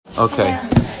Okay.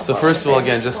 So first of all,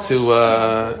 again, just to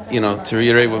to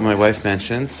reiterate what my wife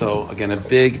mentioned. So again, a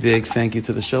big thank you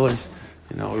to the Schillers.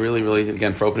 Really,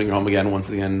 again, for opening your home again.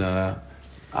 Once again,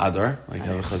 Adar, like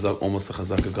have a chazak, almost a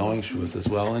chazaka going. Shuas as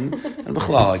well, and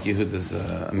B'chalal, like Yehud is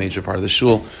a major part of the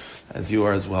shul, as you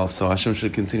are as well. So Hashem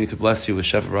should continue to bless you with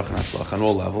shefa, bracha, and atzlach on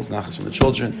all levels. Nachas from the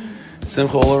children,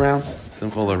 simcha all around,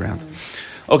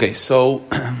 Okay, so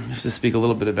just to speak a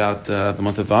little bit about the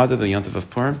month of Adar, the Yontif of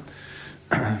Purim.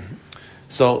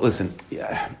 So listen,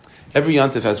 every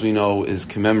Yontif, as we know, is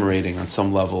commemorating on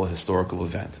some level a historical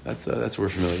event. That's what we're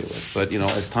familiar with. But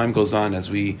as time goes on, as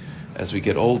we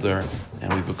get older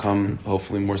and we become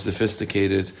hopefully more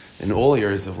sophisticated in all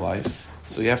areas of life,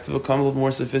 so you have to become a little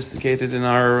more sophisticated in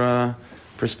our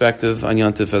perspective on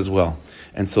Yontif as well.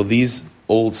 And so these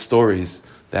old stories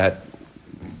that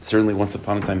certainly once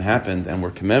upon a time happened and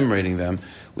we're commemorating them,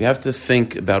 we have to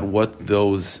think about what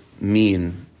those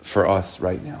mean for us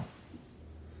right now.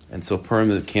 And so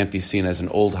Purim can't be seen as an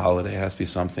old holiday. It has to be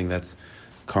something that's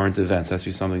current events. It has to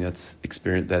be something that's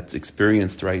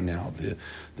experienced right now.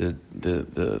 The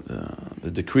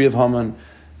decree of Haman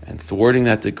and thwarting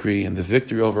that decree and the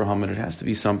victory over Haman, it has to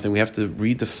be something we have to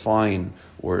redefine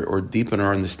or deepen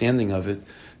our understanding of it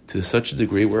to such a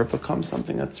degree where it becomes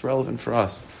something that's relevant for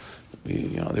us.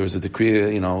 There was a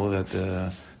decree,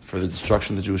 that for the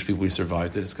destruction of the Jewish people, we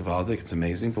survived it. It's gavaldik, it's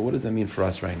amazing. But what does that mean for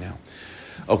us right now?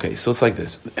 Okay, so it's like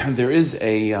this. There is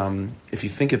if you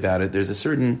think about it, there's a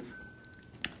certain,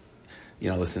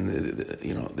 there's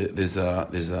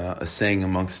a saying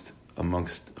amongst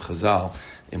Chazal,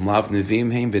 Imlav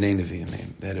Nevi'im Heim B'nei Nevi'im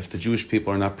Heim, that if the Jewish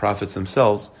people are not prophets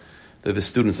themselves, they're the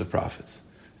students of prophets.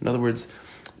 In other words,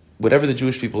 whatever the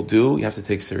Jewish people do, you have to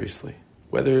take seriously.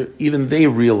 Whether even they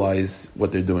realize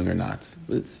what they're doing or not.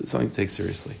 It's something to take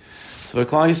seriously. So by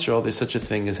Klal Yisrael, there's such a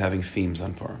thing as having themes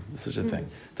on Purim. There's such a thing.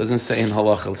 It doesn't say in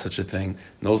Halacha such a thing,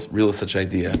 no real such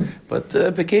idea, but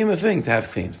it became a thing to have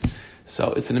themes.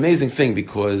 So it's an amazing thing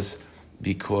because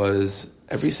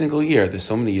every single year, there's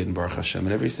so many Yidden Baruch Hashem,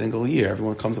 and every single year,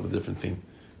 everyone comes up with a different theme,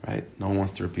 right? No one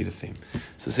wants to repeat a theme.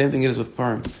 So the same thing it is with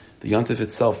Purim. The Yontif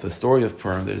itself, the story of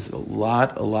Purim, there's a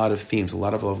lot of themes, a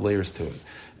lot of layers to it.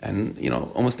 And,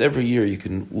 almost every year you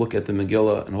can look at the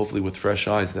Megillah and hopefully with fresh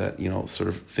eyes that, sort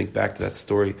of think back to that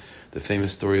story, the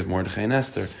famous story of Mordechai and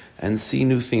Esther, and see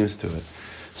new themes to it.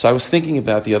 So I was thinking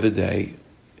about the other day,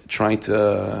 trying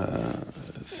to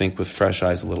think with fresh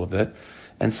eyes a little bit,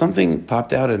 and something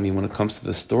popped out at me when it comes to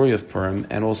the story of Purim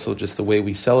and also just the way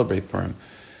we celebrate Purim.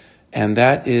 And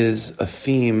that is a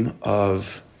theme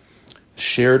of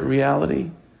shared reality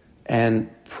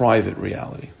and private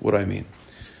reality. What do I mean?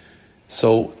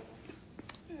 So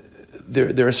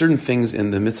there are certain things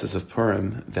in the mitzvahs of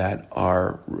Purim that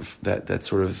are that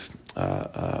sort of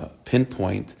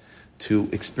pinpoint to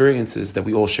experiences that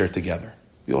we all share together.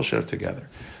 We all share it together.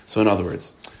 So in other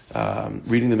words,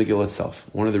 reading the Megillah itself.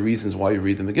 One of the reasons why you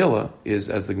read the Megillah is,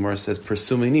 as the Gemara says,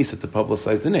 pursue nis, to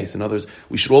publicize the nes. In other words,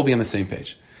 we should all be on the same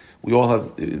page. We all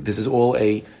have. This is all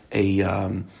a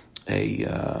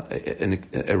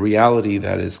reality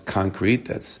that is concrete.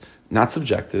 That's not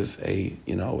subjective.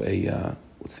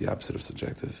 What's the opposite of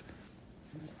subjective?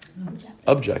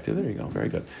 Objective. There you go. Very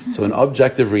good. So an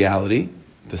objective reality,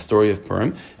 the story of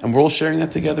Purim, and we're all sharing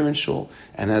that together in shul.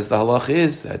 And as the halach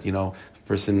is that a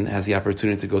person has the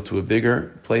opportunity to go to a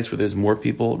bigger place where there's more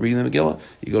people reading the Megillah,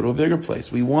 you go to a bigger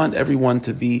place. We want everyone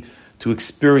to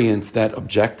experience that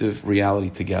objective reality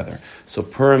together. So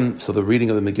Purim, the reading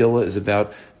of the Megillah is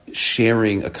about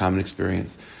sharing a common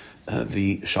experience.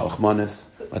 The Shalach Manas,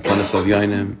 Matanas of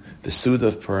Yainim, the Suda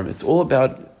of Purim, it's all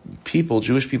about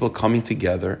Jewish people coming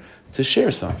together to share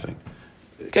something.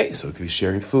 Okay, so it could be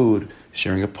sharing food,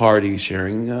 sharing a party,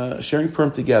 sharing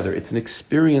Purim together. It's an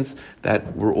experience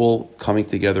that we're all coming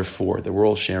together for, that we're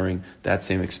all sharing that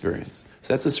same experience.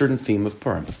 So that's a certain theme of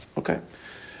Purim. Okay.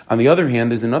 On the other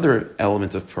hand, there's another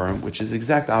element of Purim, which is the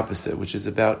exact opposite, which is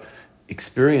about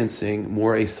experiencing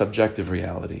more a subjective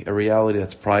reality, a reality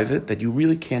that's private, that you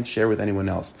really can't share with anyone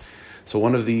else. So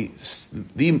one of the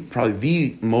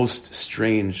most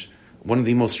strange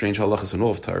halachas in all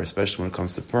of Torah, especially when it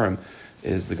comes to Purim,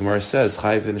 is the Gemara says,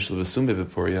 that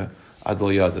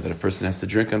a person has to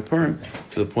drink on Purim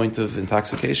to the point of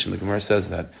intoxication. The Gemara says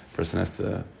that a person has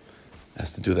to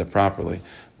do that properly.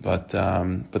 But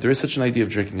there is such an idea of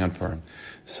drinking on Purim.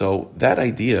 So that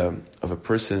idea of a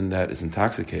person that is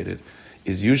intoxicated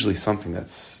is usually something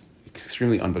that's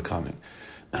extremely unbecoming.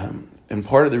 And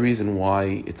part of the reason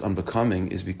why it's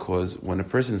unbecoming is because when a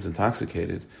person is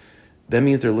intoxicated, that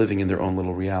means they're living in their own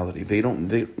little reality.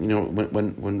 When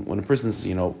a person's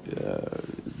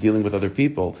dealing with other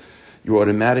people, you're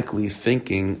automatically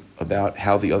thinking about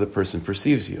how the other person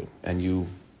perceives you, and you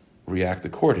react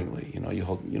accordingly.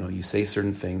 You say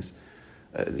certain things.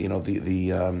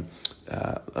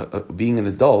 Being an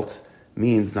adult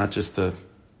means not just to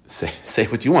say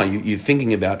what you want. You're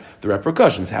thinking about the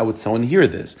repercussions. How would someone hear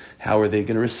this? How are they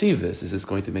going to receive this? Is this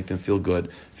going to make them feel good,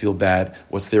 feel bad?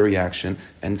 What's their reaction?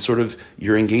 And sort of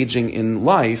you're engaging in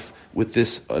life with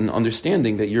this an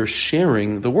understanding that you're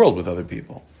sharing the world with other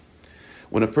people.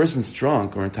 When a person's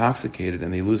drunk or intoxicated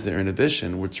and they lose their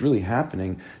inhibition, what's really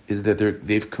happening is that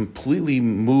they've completely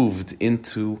moved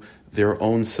into their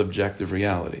own subjective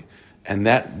reality. And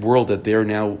that world that they're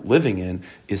now living in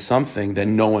is something that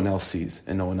no one else sees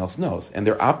and no one else knows. And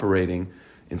they're operating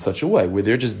in such a way where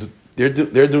they're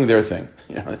doing their thing.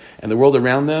 And the world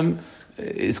around them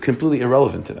is completely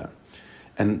irrelevant to them.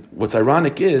 And what's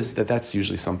ironic is that that's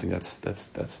usually something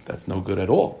that's no good at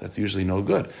all. That's usually no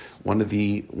good. One of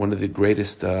the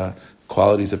greatest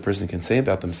qualities a person can say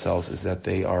about themselves is that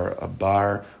they are a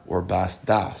bar or bas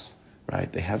das,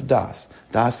 right? They have das.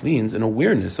 Das means an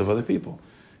awareness of other people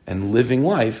and living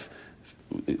life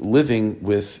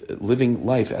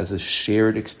as a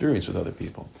shared experience with other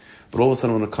people. But all of a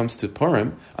sudden, when it comes to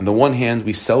Purim, on the one hand,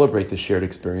 we celebrate the shared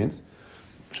experience.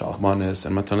 Shalach Manis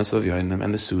and Matanas Avyonim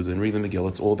and the Suda and reading the Megillah,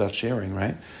 it's all about sharing,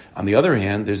 right? On the other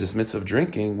hand, there's this mitzvah of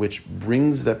drinking which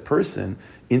brings that person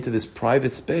into this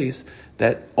private space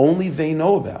that only they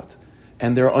know about.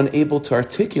 And they're unable to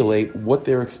articulate what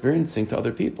they're experiencing to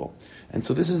other people. And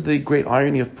so this is the great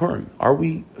irony of Purim. Are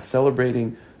we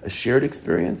celebrating a shared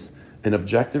experience, an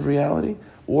objective reality?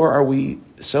 Or are we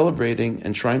celebrating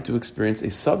and trying to experience a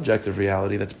subjective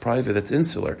reality that's private, that's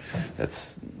insular,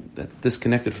 that's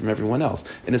disconnected from everyone else?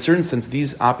 In a certain sense,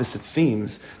 these opposite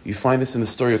themes, you find this in the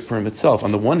story of Purim itself.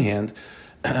 On the one hand,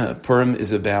 Purim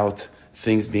is about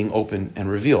things being open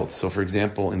and revealed. So, for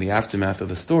example, in the aftermath of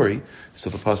the story, so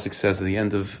the pasuk says at the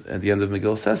end of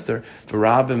Megillah Esther,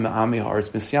 "V'rabim ma'ami haaretz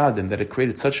misyadim," that it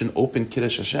created such an open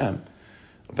kiddush Hashem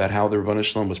about how the Rebbeinu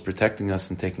Shalom was protecting us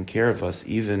and taking care of us,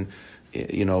 even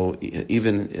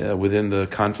within the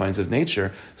confines of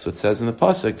nature. So it says in the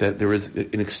pasuk that there was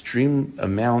an extreme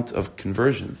amount of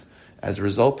conversions as a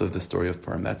result of the story of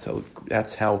Purim.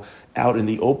 That's how out in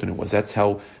the open it was. That's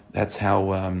how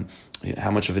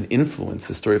much of an influence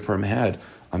the story of Purim had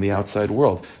on the outside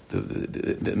world. The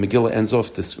Megillah ends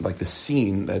off this like the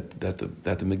scene that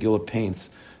the Megillah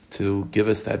paints to give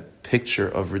us that picture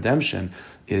of redemption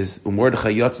is Mordechai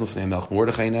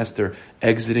and Esther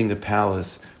exiting the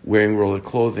palace, wearing rolled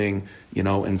clothing,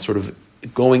 and sort of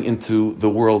going into the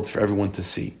world for everyone to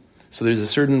see. So there's a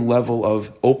certain level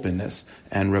of openness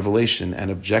and revelation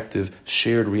and objective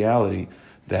shared reality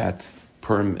that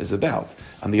Purim is about.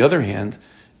 On the other hand,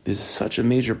 there's such a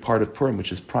major part of Purim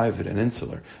which is private and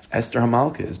insular. Esther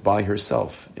Hamalka is by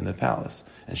herself in the palace,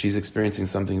 and she's experiencing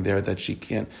something there that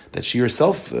she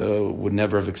herself would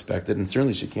never have expected, and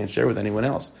certainly she can't share with anyone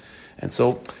else. And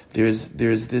so there's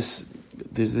this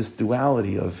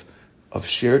duality of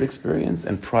shared experience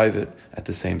and private at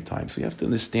the same time. So you have to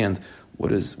understand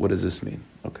what does this mean.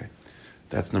 Okay,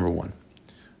 that's number one.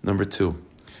 Number two,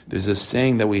 there's a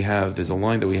saying that we have. There's a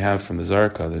line that we have from the Zohar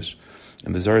Kadosh,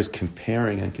 and the Zohar is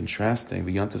comparing and contrasting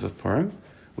the Yontif of Purim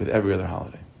with every other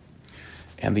holiday.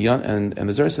 And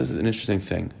the Zohar says an interesting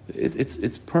thing.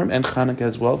 It's Purim and Chanukah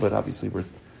as well, but obviously we're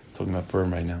talking about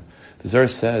Purim right now. The Zohar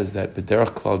says that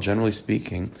B'derech Klal, generally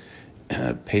speaking,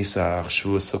 Pesach,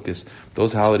 Shavuos, Sukkot,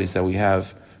 those holidays that we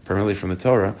have primarily from the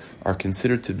Torah are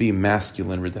considered to be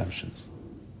masculine redemptions.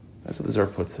 That's what the Zohar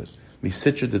puts it.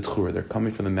 Misitra d'Tchura, they're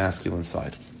coming from the masculine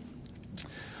side.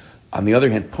 On the other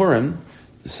hand, Purim,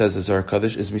 says the Zohar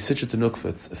Kadosh, is Misitra d'Nukva,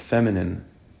 it's a feminine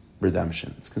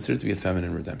redemption. It's considered to be a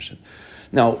feminine redemption.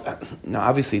 Now,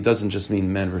 obviously, it doesn't just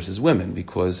mean men versus women,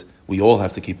 because we all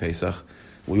have to keep Pesach,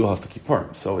 we all have to keep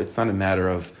Purim. So it's not a matter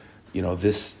of,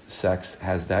 this sex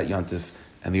has that Yontif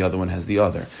and the other one has the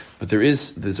other. But the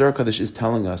Zohar Kadosh is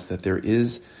telling us that there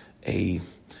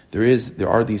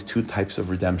are these two types of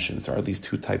redemptions, there are these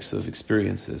two types of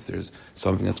experiences. There's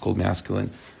something that's called masculine,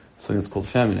 something that's called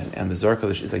feminine. And the Zohar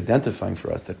Kadosh is identifying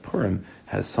for us that Purim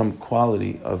has some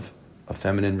quality of a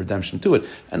feminine redemption to it.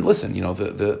 And listen,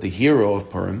 the hero of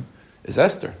Purim is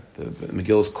Esther. The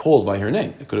Megillah is called by her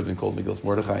name. It could have been called Megillah's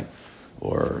Mordechai,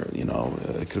 or, it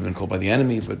could have been called by the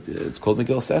enemy, but it's called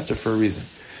Megillah's Esther for a reason.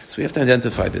 So we have to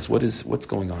identify this. What's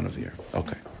going on over here?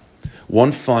 Okay.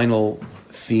 One final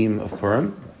theme of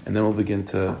Purim, and then we'll begin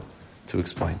to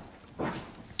explain.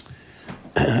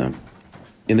 In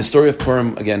the story of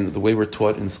Purim, again, the way we're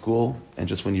taught in school, and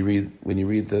just when you read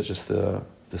the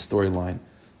storyline,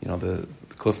 the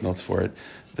cliff notes for it,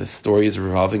 the story is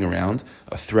revolving around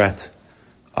a threat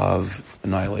of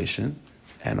annihilation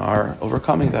and our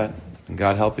overcoming that, and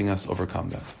God helping us overcome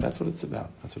that. That's what it's about.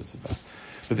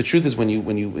 But the truth is, when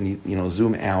you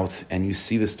zoom out and you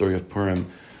see the story of Purim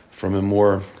from a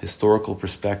more historical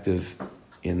perspective,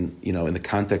 in the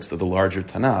context of the larger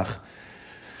Tanakh,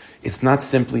 it's not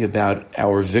simply about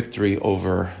our victory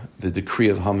over the decree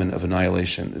of Haman of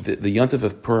annihilation. The Yontif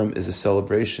of Purim is a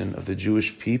celebration of the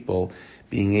Jewish people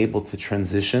being able to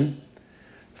transition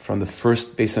from the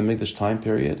first Beis HaMikdash time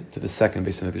period to the second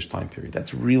Beis HaMikdash time period.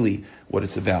 That's really what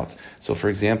it's about. So, for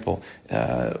example,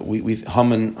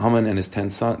 Haman and his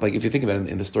 10 sons, like if you think about it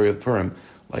in the story of Purim,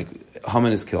 like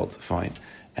Haman is killed, fine.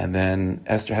 And then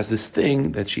Esther has this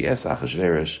thing that she asks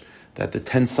Achashverosh that the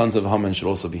 10 sons of Haman should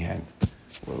also be hanged.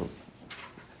 Well,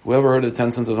 whoever heard of the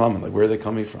 10 sons of Haman, like where are they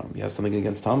coming from? You have something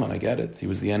against Haman, I get it. He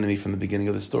was the enemy from the beginning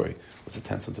of the story. What's the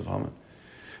 10 sons of Haman?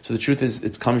 So the truth is,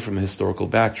 it's coming from a historical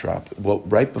backdrop. Well,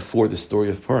 right before the story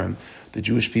of Purim, the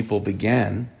Jewish people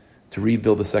began to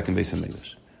rebuild the second Beis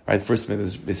HaMikdash. Right, the first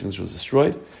Beis HaMikdash was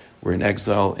destroyed. We're in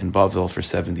exile in Bavel for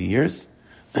 70 years.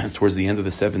 Towards the end of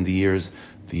the 70 years,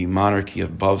 the monarchy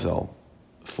of Babylonia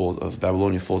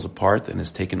falls apart and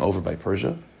is taken over by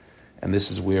Persia. And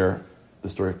this is where the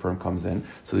story of Purim comes in.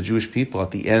 So the Jewish people, at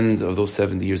the end of those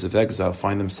 70 years of exile,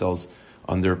 find themselves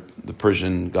under the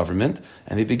Persian government,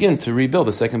 and they begin to rebuild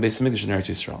the second Beis HaMikdash in Eretz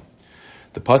Yisrael.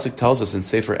 The Pasuk tells us in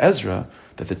Sefer Ezra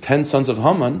that the 10 sons of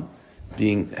Haman,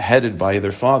 being headed by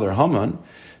their father Haman,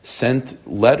 sent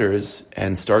letters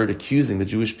and started accusing the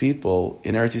Jewish people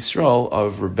in Eretz Yisrael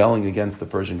of rebelling against the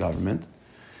Persian government.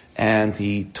 And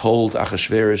he told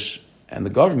Achashverosh and the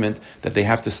government that they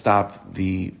have to stop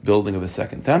the building of the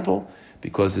second temple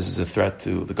because this is a threat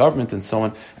to the government and so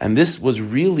on. And this was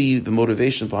really the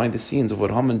motivation behind the scenes of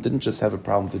what Haman didn't just have a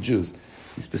problem with the Jews.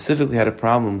 He specifically had a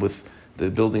problem with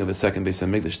the building of the second Beis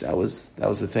HaMikdash. That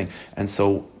was the thing. And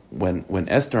so when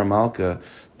Esther Amalka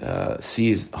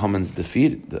sees Haman's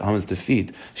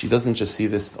defeat, she doesn't just see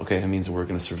this, okay, it means we're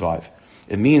going to survive.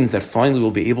 It means that finally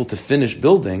we'll be able to finish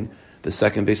building the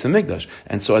second Beis HaMikdash.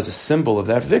 And so as a symbol of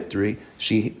that victory,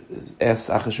 she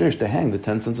asks Achashverosh to hang the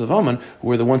 10 sons of Haman, who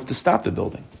were the ones to stop the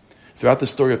building. Throughout the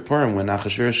story of Purim, when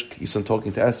Achashverosh keeps on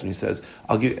talking to Esther, and he says,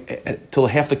 I'll give till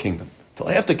half the kingdom.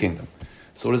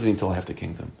 So what does it mean, till half the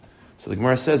kingdom? So the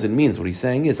Gemara says it means, what he's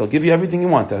saying is, I'll give you everything you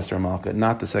want, Esther Amalka,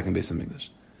 not the second Beis HaMikdash.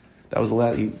 That was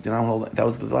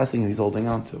the last thing he's holding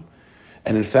on to.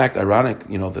 And in fact, ironic,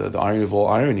 the irony of all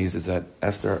ironies is that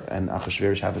Esther and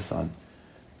Achashverosh have a son.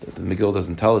 The Megillah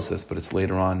doesn't tell us this, but it's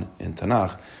later on in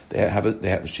Tanakh.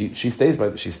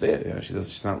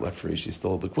 She's not left free. She's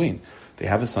still the queen. They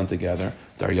have a son together,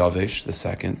 Daryavesh the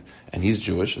second, and he's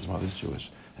Jewish. His mother's Jewish,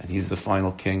 and he's the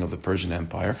final king of the Persian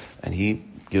Empire. And he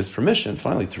gives permission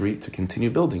finally to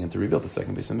continue building and to rebuild the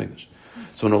second Beis HaMikdash.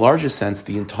 So, in a larger sense,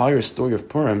 the entire story of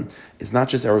Purim is not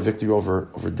just our victory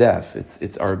over death.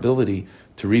 It's our ability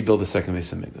to rebuild the second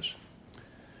Beis HaMikdash.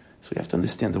 So you have to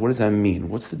understand, what does that mean?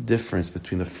 What's the difference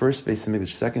between the first Beis HaMikdash,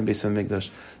 second Beis HaMikdash,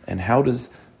 and how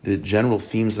does the general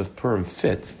themes of Purim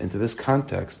fit into this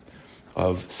context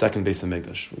of second Beis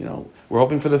HaMikdash? We're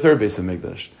hoping for the third Beis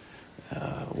HaMikdash.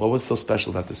 What was so special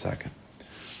about the second?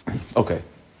 Okay,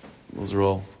 those are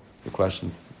all the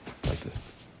questions like this.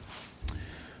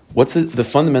 What's the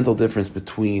fundamental difference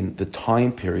between the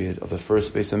time period of the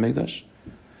first Beis HaMikdash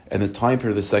and the time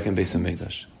period of the second Beis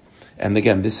HaMikdash? And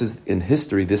again, this is in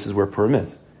history, this is where Purim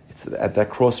is. It's at that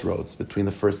crossroads between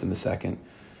the first and the second.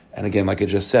 And again, like I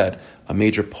just said, a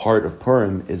major part of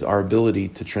Purim is our ability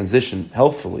to transition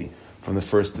healthfully from the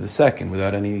first to the second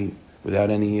without any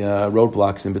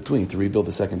roadblocks in between, to rebuild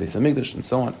the second Beis HaMikdash and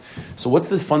so on. So what's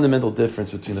the fundamental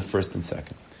difference between the first and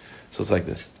second? So it's like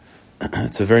this.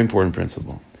 It's a very important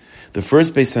principle. The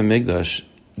first Beis HaMikdash,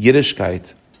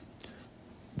 Yiddishkeit,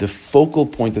 the focal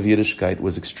point of Yiddishkeit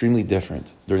was extremely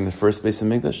different during the first Beis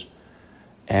HaMikdash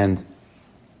and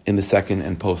in the second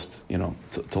and post,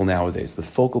 till nowadays. The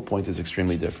focal point is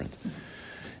extremely different.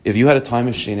 If you had a time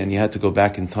machine and you had to go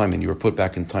back in time and you were put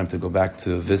back in time to go back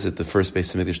to visit the first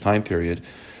Beis HaMikdash time period,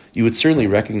 you would certainly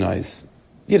recognize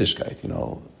Yiddishkeit.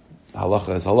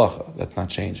 Halacha is halacha. That's not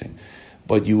changing.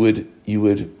 But you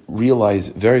would realize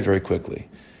very, very quickly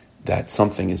that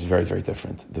something is very, very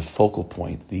different. The focal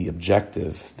point, the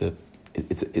objective,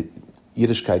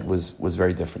 Yiddishkeit was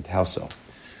very different. How so?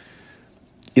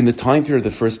 In the time period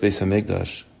of the first Beis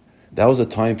HaMikdash, that was a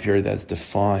time period that's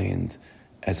defined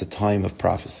as a time of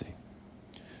prophecy.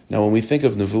 Now, when we think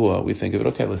of Nevuah, we think of it,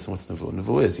 okay, listen, what's Nevuah?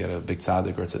 Nevuah is, you had a big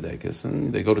tzaddik or tzaddikus,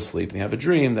 and they go to sleep and they have a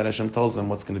dream that Hashem tells them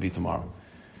what's going to be tomorrow.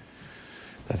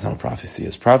 That's not what prophecy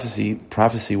is.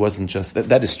 Prophecy wasn't just,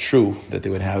 that is true, that they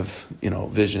would have,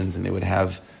 visions and they would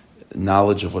have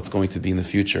knowledge of what's going to be in the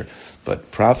future.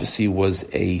 But prophecy was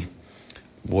an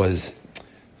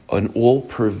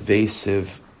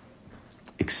all-pervasive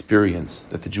experience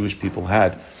that the Jewish people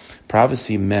had.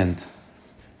 Prophecy meant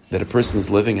that a person is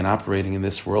living and operating in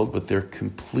this world, but they're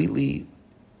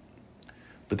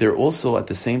also at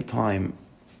the same time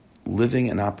living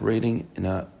and operating in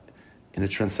a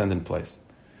transcendent place.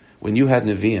 When you had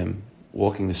Nevi'im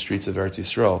walking the streets of Eretz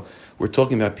Yisrael, we're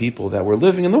talking about people that were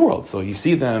living in the world. So you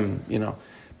see them,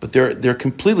 but they're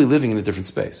completely living in a different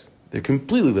space. They're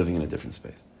completely living in a different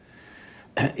space.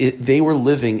 They were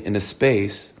living in a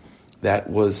space that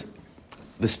was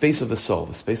the space of the soul,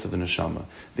 the space of the neshama.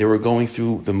 They were going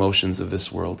through the motions of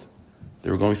this world. They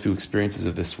were going through experiences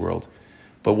of this world.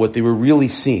 But what they were really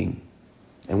seeing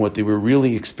and what they were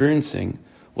really experiencing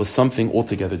was something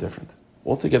altogether different,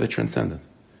 altogether transcendent,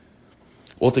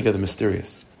 altogether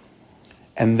mysterious.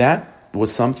 And that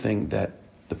was something that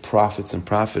the prophets and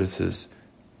prophetesses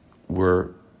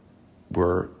were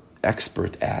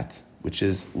expert at, which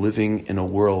is living in a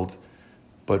world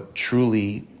but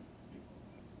truly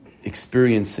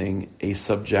experiencing a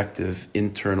subjective,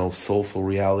 internal, soulful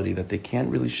reality that they can't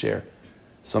really share,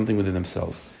 something within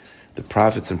themselves. The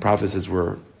prophets and prophetesses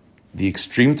were the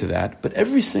extreme to that, but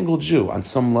every single Jew, on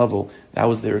some level, that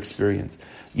was their experience.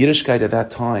 Yiddishkeit at that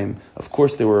time, of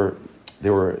course, there were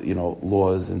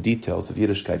laws and details of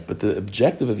Yiddishkeit, but the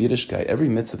objective of Yiddishkeit, every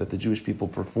mitzvah that the Jewish people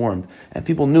performed, and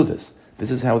people knew this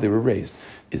is how they were raised,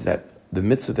 is that the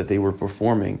mitzvah that they were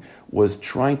performing was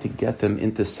trying to get them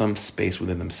into some space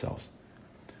within themselves.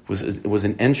 It was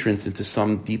an entrance into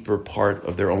some deeper part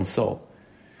of their own soul.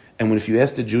 And if you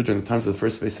asked a Jew during the times of the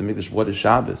first Beis Hamikdash, what is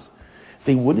Shabbos?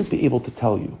 They wouldn't be able to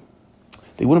tell you.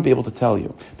 They wouldn't be able to tell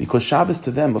you. Because Shabbos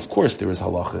to them, of course, there was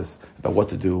halachas about what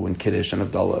to do and Kiddush and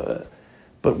Havdalah.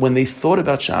 But when they thought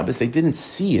about Shabbos, they didn't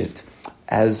see it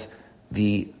as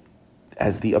the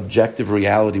objective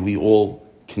reality we all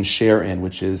can share in,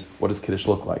 which is, what does Kiddush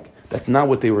look like? That's not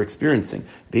what they were experiencing.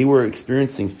 They were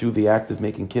experiencing, through the act of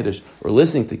making Kiddush or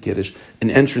listening to Kiddush, an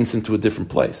entrance into a different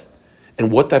place. And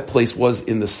what that place was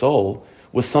in the soul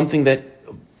was something that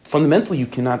fundamentally you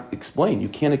cannot explain. You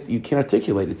can't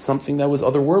articulate. It's something that was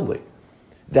otherworldly.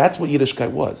 That's what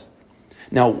Yiddishkeit was.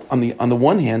 Now, on the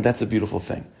one hand, that's a beautiful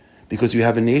thing, because you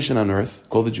have a nation on earth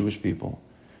called the Jewish people,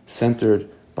 centered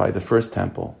by the first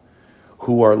temple,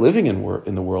 who are living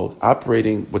in the world,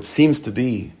 operating what seems to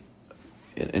be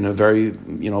in a very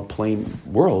plain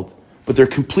world, but they're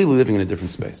completely living in a different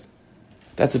space.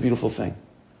 That's a beautiful thing.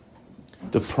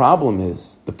 The problem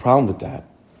with that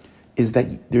is that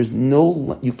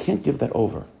you can't give that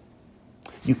over.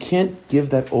 You can't give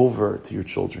that over to your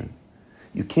children.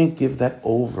 You can't give that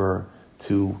over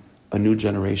to a new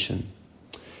generation.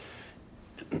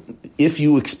 If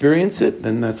you experience it,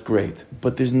 then that's great.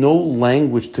 But there's no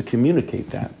language to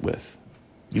communicate that with.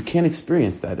 You can't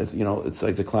experience that. It's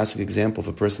like the classic example of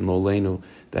a person, Lolenu,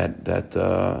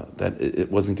 that it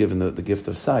wasn't given the gift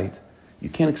of sight. You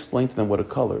can't explain to them what a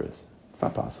color is. It's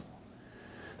not possible.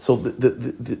 So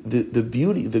the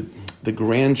beauty, the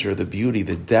grandeur, the beauty,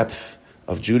 the depth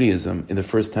of Judaism in the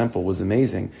first temple was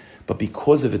amazing. But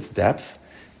because of its depth,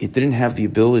 it didn't have the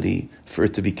ability for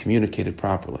it to be communicated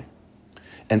properly.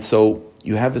 And so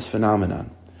you have this phenomenon.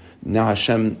 Now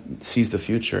Hashem sees the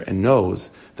future and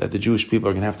knows that the Jewish people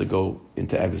are going to have to go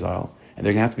into exile, and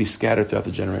they're going to have to be scattered throughout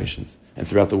the generations and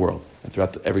throughout the world and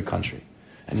throughout every country.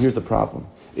 And here's the problem.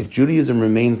 If Judaism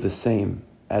remains the same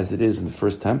as it is in the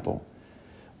first temple,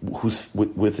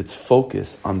 with its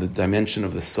focus on the dimension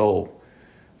of the soul,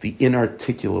 the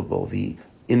inarticulable, the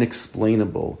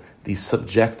inexplainable, the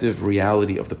subjective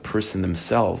reality of the person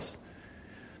themselves,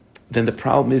 then the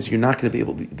problem is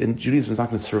then Judaism is not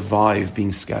going to survive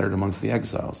being scattered amongst the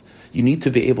exiles. You need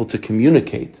to be able to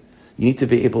communicate. You need to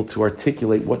be able to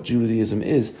articulate what Judaism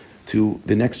is to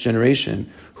the next generation,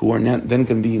 who are then going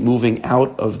to be moving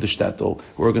out of the shtetl,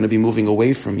 who are going to be moving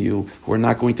away from you, who are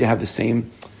not going to have the same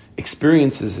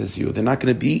experiences as you. They're not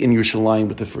going to be in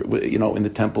Yerushalayim in the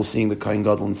temple seeing the Kohen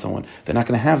Gadol and so on. They're not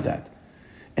going to have that.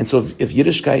 And so if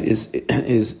Yiddishkeit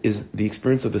is the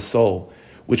experience of the soul,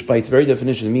 which by its very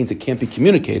definition means it can't be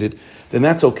communicated, then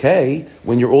that's okay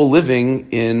when you're all living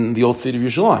in the old city of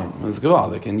Yerushalayim. It's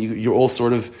Gavaldik, and you're all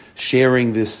sort of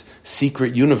sharing this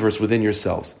secret universe within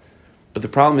yourselves. But the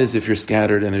problem is if you're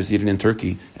scattered, and there's Yidden in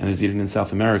Turkey, and there's Yidden in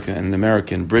South America, and in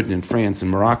America, and Britain, and France,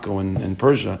 and Morocco, and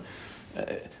Persia,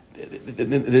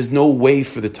 there's no way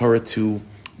for the Torah to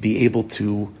be able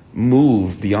to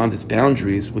move beyond its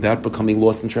boundaries without becoming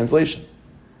lost in translation.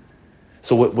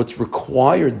 So what's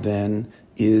required then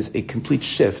is a complete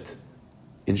shift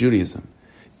in Judaism.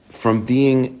 from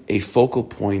being a focal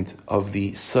point of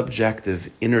the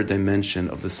subjective inner dimension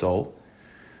of the soul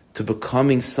to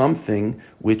becoming something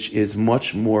which is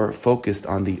much more focused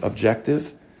on the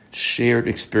objective, shared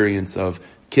experience of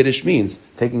Kiddush means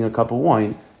taking a cup of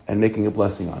wine and making a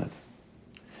blessing on it.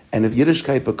 And if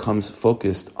Yiddishkeit becomes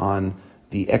focused on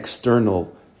the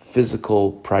external,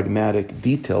 physical, pragmatic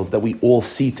details that we all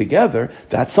see together,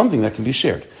 that's something that can be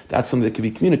shared. That's something that can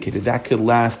be communicated. That could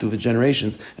last through the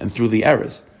generations and through the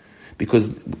eras.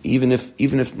 Because even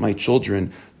if my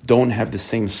children don't have the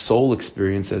same soul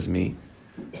experience as me,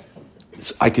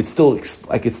 I could still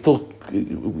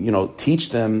teach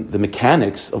them the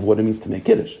mechanics of what it means to make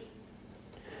Kiddush.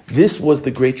 This was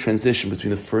the great transition between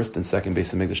the first and second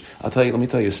Beis Hamikdash. Let me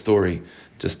tell you a story,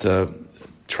 just to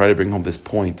try to bring home this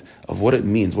point of what it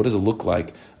means. What does it look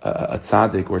like a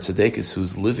tzaddik or a tzaddikis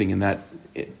who's living in that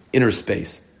inner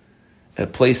space, a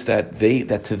place that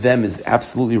to them is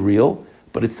absolutely real,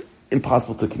 but it's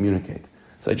impossible to communicate.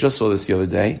 So I just saw this the other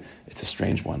day. It's a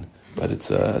strange one, but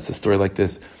it's a story like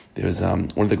this. There's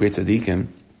one of the great tzaddikim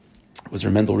was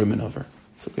Mendel Rimanover.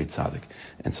 So great tzaddik.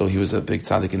 And so he was a big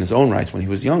tzaddik in his own right. When he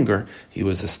was younger, he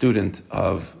was a student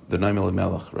of the Naim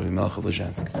Melech, Rabbi Melech of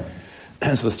Lezhensk.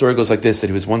 And so the story goes like this, that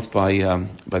he was once by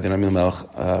the Naim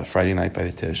Melech Friday night by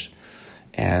the Tish.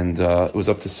 And it was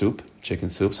up to soup, chicken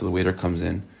soup. So the waiter comes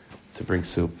in to bring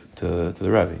soup to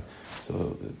the Rebbe.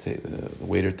 So the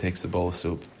waiter takes a bowl of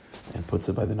soup and puts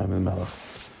it by the Naim Melech.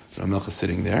 The Naim Melech is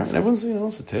sitting there. And everyone's,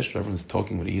 it's a Tish, everyone's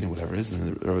talking, what eating, whatever it is.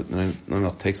 And the Naim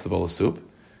Melech takes the bowl of soup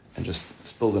and just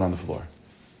spills it on the floor.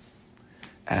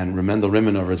 And Mendel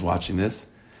Rimanover is watching this,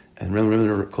 and Mendel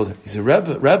Rimanover calls it. He said,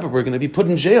 Rebbe, we're going to be put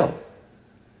in jail.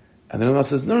 And the Rimanover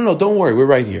says, no, don't worry, we're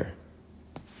right here.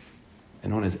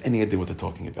 And no one has any idea what they're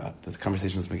talking about. The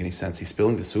conversation doesn't make any sense. He's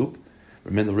spilling the soup.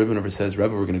 Mendel Rimanover says,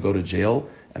 Rebbe, we're going to go to jail.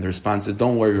 And the response is,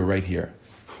 don't worry, we're right here.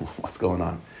 What's going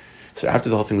on? So after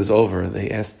the whole thing was over, they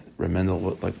asked Mendel,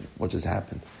 what just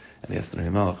happened? And they asked the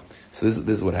Naim Melech. So this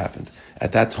is what happened.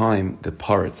 At that time, the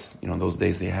parts, in those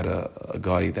days, they had a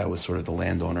guy that was sort of the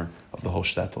landowner of the whole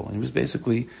shtetl. And he was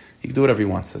basically, he could do whatever he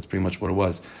wants. That's pretty much what it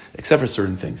was. Except for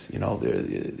certain things.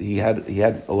 He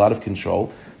had a lot of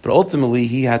control. But ultimately,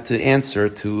 he had to answer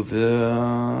to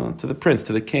the prince,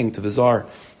 to the king, to the czar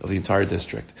of the entire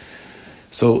district.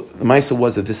 So the Maisa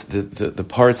was that the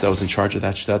parts that was in charge of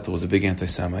that shtetl was a big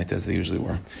anti-Semite, as they usually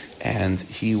were. And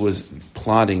he was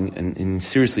plotting and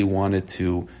seriously wanted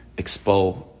to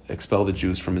expel the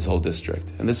Jews from his whole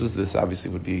district, and this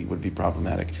obviously would be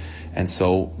problematic, and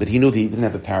so, but he knew that he didn't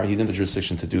have the power, he didn't have the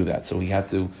jurisdiction to do that, so he had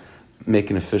to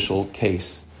make an official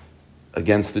case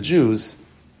against the Jews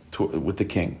with the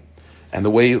king, and the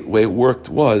way it worked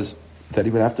was that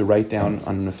he would have to write down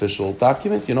on an official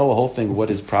document, a whole thing, what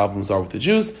his problems are with the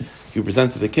Jews. You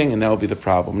present to the king, and that will be the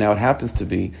problem. Now it happens to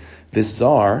be this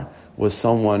czar was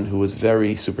someone who was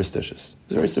very superstitious.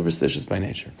 He was very superstitious by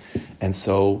nature. And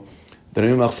so the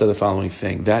Naim Melech said the following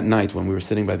thing. That night when we were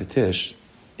sitting by the Tish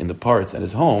in the parts at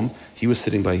his home, he was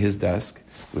sitting by his desk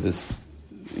with his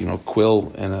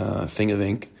quill and a thing of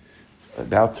ink,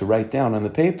 about to write down on the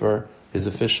paper his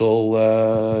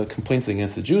official complaints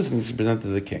against the Jews, and he's presented to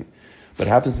the king. But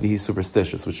it happens to be he's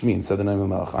superstitious, which means, said the Naim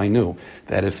Melech, I knew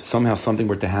that if somehow something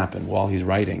were to happen while he's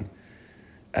writing,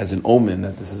 as an omen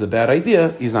that this is a bad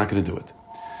idea, he's not going to do it.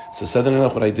 So said the Naim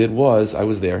Melech, what I did was, I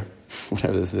was there,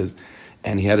 whatever this is,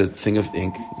 and he had a thing of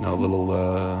ink, a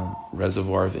little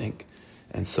reservoir of ink.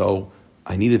 And so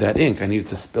I needed that ink. I needed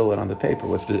to spill it on the paper.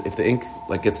 If the ink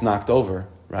gets knocked over,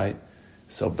 right?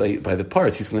 So by the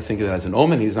parts, he's going to think of that as an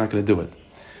omen. He's not going to do it.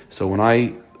 So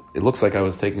it looks like I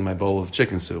was taking my bowl of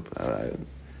chicken soup.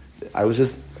 I was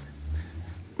just,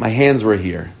 my hands were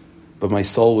here, but my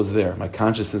soul was there. My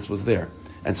consciousness was there.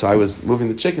 And so I was moving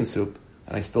the chicken soup,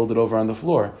 and I spilled it over on the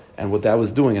floor. And what that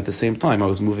was doing at the same time, I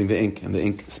was moving the ink, and the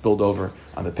ink spilled over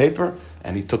on the paper,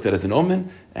 and he took that as an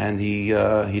omen, and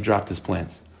he dropped his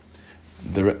plants.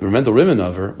 The Mendel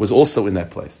Rimanover was also in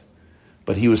that place.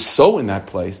 But he was so in that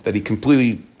place that he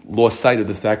completely lost sight of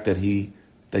the fact that he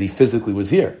physically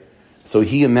was here. So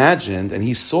he imagined, and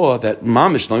he saw that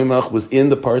Mamish Naim Melech was in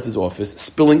the parts' office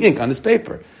spilling ink on his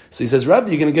paper. So he says, Rabbi,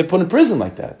 you're going to get put in prison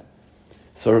like that.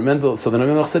 So the Naim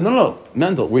Melech said, no,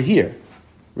 Mendel, we're here.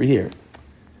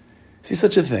 See,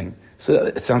 such a thing. So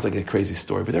it sounds like a crazy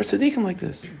story, but there are tzaddikim like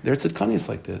this. There are tzadkanis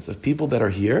like this, of people that are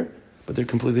here, but they're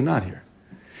completely not here.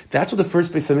 That's what the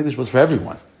first Beis Hamikdash was for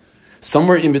everyone.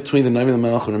 Somewhere in between the Naim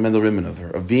Melech and the Mendel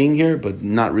Rimanover, of being here, but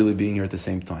not really being here at the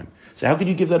same time. So how could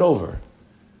you give that over?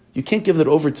 You can't give that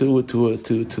over to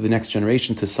the next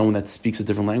generation, to someone that speaks a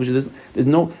different language.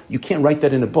 You can't write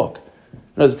that in a book.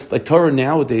 Like Torah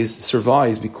nowadays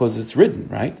survives because it's written,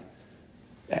 right?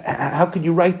 How could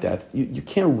you write that? You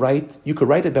can't write. You could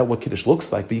write about what Kiddush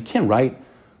looks like, but you can't write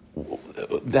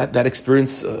that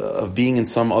experience of being in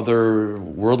some other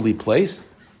worldly place.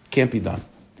 Can't be done.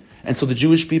 And so the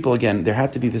Jewish people, again, there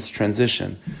had to be this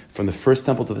transition from the first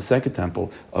temple to the second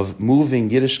temple of moving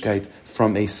Yiddishkeit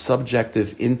from a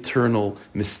subjective, internal,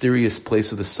 mysterious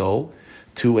place of the soul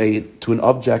to an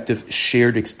objective,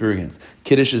 shared experience.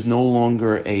 Kiddush is no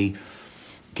longer a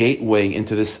gateway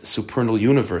into this supernal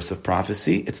universe of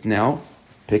prophecy. It's now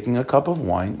picking a cup of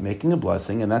wine, making a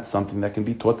blessing, and that's something that can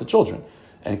be taught to children.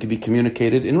 And it can be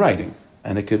communicated in writing.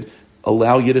 And it could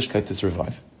allow Yiddishkeit to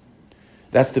survive.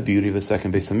 That's the beauty of the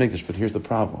second Beis Hamikdash. But here's the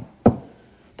problem.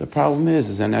 The problem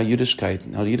is that now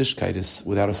Yiddishkeit is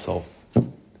without a soul.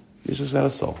 Yiddishkeit is without a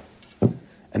soul.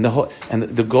 And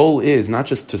the goal is not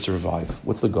just to survive.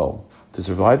 What's the goal? To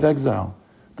survive exile.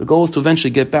 The goal is to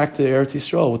eventually get back to Eretz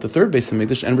Yisrael with the third Beis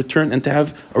Hamikdash and return, and to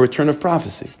have a return of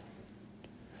prophecy.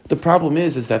 The problem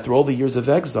is that through all the years of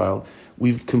exile,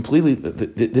 we've completely,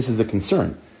 this is the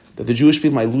concern, that the Jewish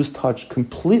people might lose touch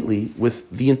completely with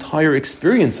the entire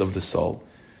experience of the soul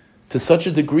to such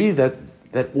a degree that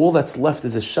all that's left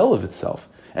is a shell of itself.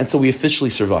 And so we officially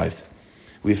survived.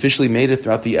 We officially made it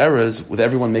throughout the eras with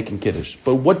everyone making Kiddush.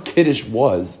 But what Kiddush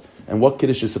was and what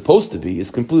Kiddush is supposed to be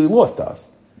is completely lost to us.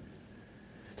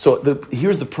 So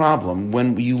here's the problem.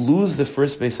 When you lose the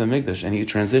first Beis Hamikdash and you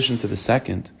transition to the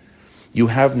second, you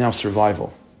have now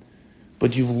survival.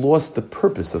 But you've lost the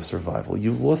purpose of survival.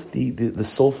 You've lost the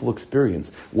soulful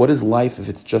experience. What is life if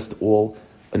it's just all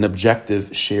an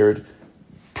objective, shared,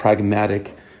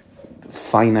 pragmatic,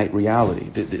 finite reality?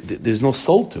 There's no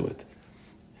soul to it.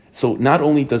 So not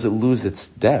only does it lose its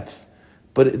depth,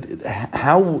 but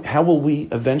how will we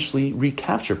eventually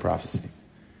recapture prophecy?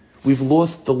 We've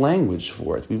lost the language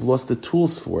for it. We've lost the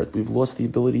tools for it. We've lost the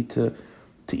ability to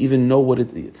even know what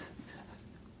it...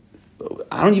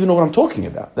 I don't even know what I'm talking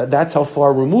about. That's how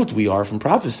far removed we are from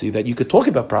prophecy, that you could talk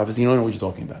about prophecy, you don't know what you're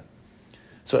talking about.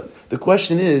 So the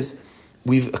question is,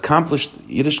 we've accomplished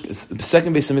Yiddish, the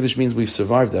second Beis Hamikdash means we've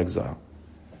survived exile.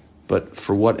 But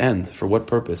for what end? For what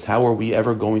purpose? How are we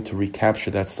ever going to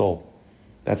recapture that soul?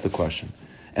 That's the question.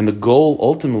 And the goal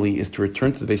ultimately is to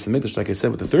return to the Beis Hamikdash, like I said,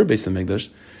 with the third Beis Hamikdash,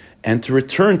 and to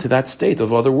return to that state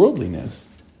of otherworldliness.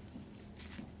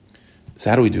 So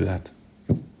how do we do that?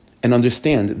 And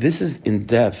understand, this is in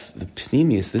depth, the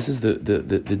pnimius, this is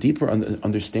the deeper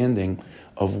understanding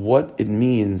of what it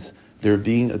means there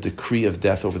being a decree of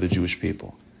death over the Jewish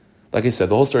people. Like I said,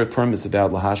 the whole story of Purim is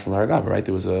about Lahash Mal Har Gaba, right?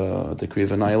 There was a decree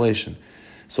of annihilation.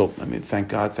 So, thank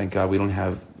God,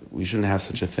 we shouldn't have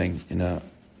such a thing in a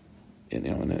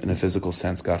physical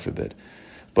sense, God forbid.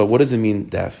 But what does it mean,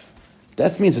 death?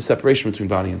 Death means a separation between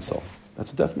body and soul.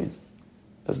 That's what death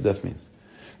means.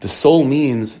 The soul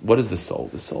means, what is the soul?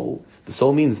 The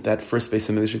soul means that first Beis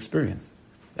Hamikdash experience.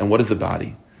 And what is the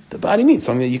body? The body means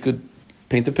something that you could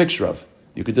paint a picture of.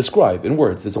 You could describe in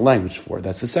words. There's a language for it.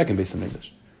 That's the second Beis Hamikdash.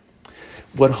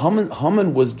 What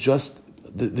Haman was just,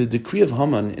 the decree of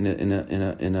Haman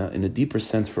in a deeper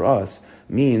sense for us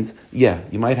means, you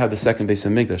might have the second Beis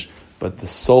Hamikdash, but the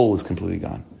soul is completely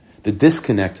gone. The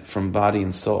disconnect from body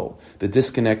and soul, the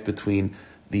disconnect between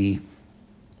the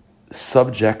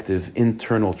subjective,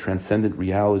 internal, transcendent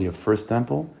reality of First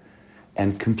Temple,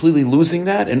 and completely losing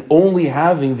that, and only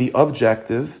having the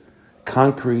objective,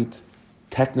 concrete,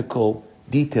 technical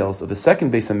details of the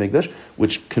second Beis Hamikdash,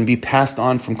 which can be passed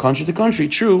on from country to country,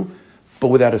 true, but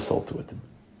without a soul to it.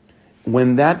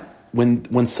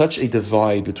 When such a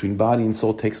divide between body and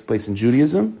soul takes place in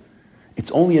Judaism,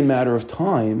 it's only a matter of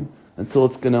time until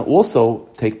it's going to also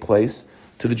take place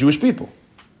to the Jewish people.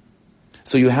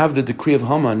 So you have the decree of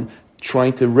Haman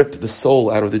trying to rip the soul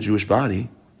out of the Jewish body,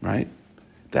 right?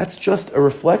 That's just a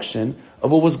reflection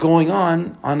of what was going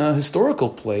on a historical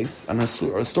place, on a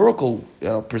historical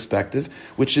perspective,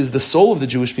 which is the soul of the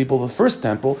Jewish people, the first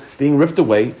temple, being ripped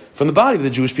away from the body of the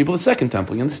Jewish people, the second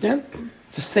temple. You understand?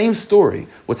 It's the same story.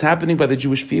 What's happening by the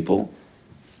Jewish people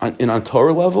on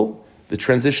Torah level, the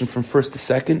transition from first to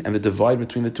second, and the divide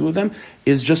between the two of them,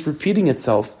 is just repeating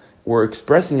itself or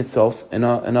expressing itself on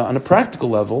a practical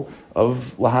level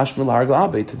of Lahash Mal Har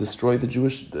Gaba, to destroy the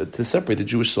Jewish, to separate the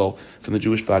Jewish soul from the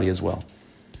Jewish body as well.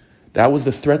 That was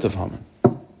the threat of Haman.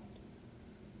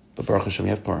 But Baruch Hashem, we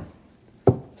have Purim.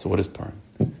 So what is Purim?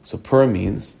 So Purim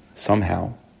means,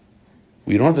 somehow,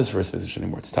 we don't have this first Beis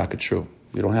anymore. It's taka true.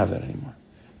 We don't have that anymore.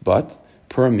 But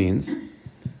Purim means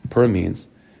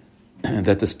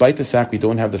that despite the fact we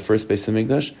don't have the first Beis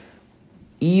Hamikdash,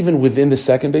 even within the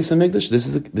second Beis Hamikdash,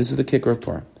 this is the kicker of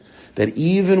Purim, that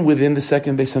even within the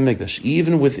second Beis Hamikdash,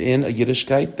 even within a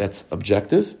Yiddishkeit that's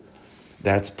objective,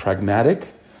 that's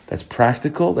pragmatic, that's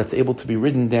practical, that's able to be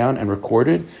written down and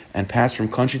recorded and passed from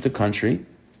country to country,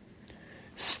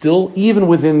 still, even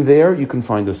within there, you can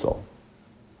find the soul.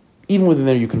 Even within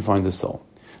there, you can find the soul.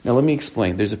 Now, let me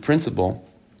explain. There's a principle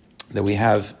that we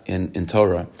have in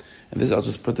Torah, and this, I'll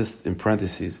just put this in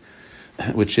parentheses,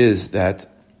 which is that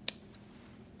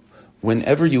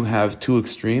whenever you have two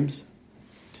extremes,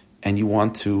 and you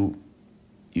want to,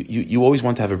 you always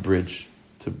want to have a bridge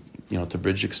to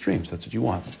bridge extremes. That's what you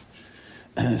want.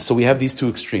 So we have these two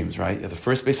extremes, right? You have the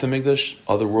first Beis Hamikdash,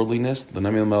 otherworldliness, the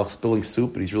Nami Melech spilling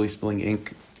soup, but he's really spilling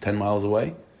ink 10 miles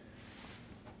away.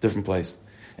 Different place.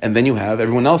 And then you have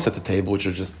everyone else at the table, which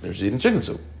are they're just eating chicken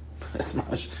soup. It's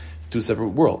two separate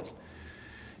worlds.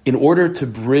 In order to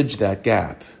bridge that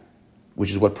gap,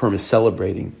 which is what Purim is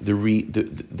celebrating,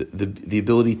 the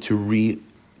ability to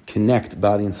reconnect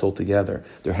body and soul together,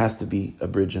 there has to be a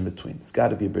bridge in between. It's got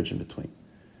to be a bridge in between.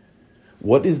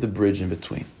 What is the bridge in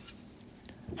between?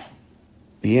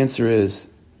 The answer is,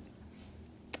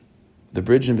 the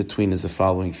bridge in between is the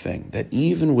following thing, that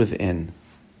even within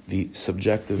the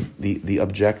subjective, the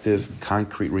objective,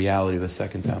 concrete reality of the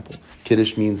second temple,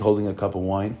 Kiddush means holding a cup of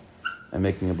wine and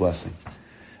making a blessing.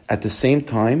 At the same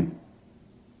time,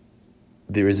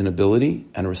 there is an ability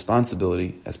and a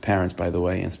responsibility as parents, by the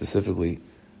way, and specifically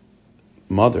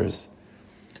mothers,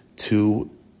 to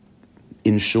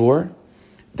ensure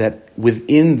that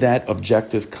within that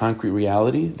objective, concrete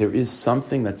reality, there is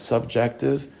something that's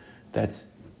subjective, that's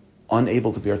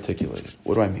unable to be articulated.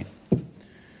 What do I mean?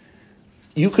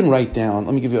 You can write down,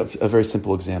 let me give you a very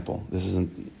simple example. This is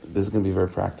going to be very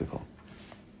practical.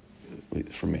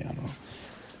 For me, I don't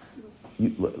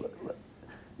know.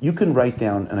 You can write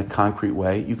down in a concrete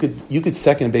way. You could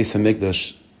second Beis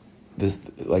Hamikdash this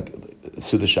like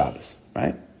Suda Shabbos,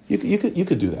 right? You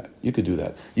could do that. You could do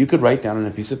that. You could write down on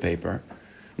a piece of paper,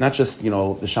 not just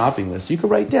the shopping list. You could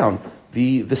write down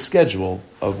the schedule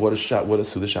of what a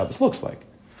Suda Shabbos looks like.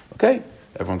 Okay,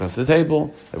 everyone comes to the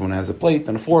table. Everyone has a plate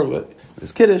and a fork.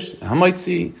 There's Kiddush,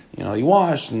 Hamaitzi. You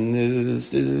wash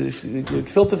and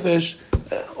filter fish,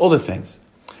 all the things.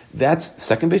 That's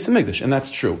second Beis Hamikdash, and that's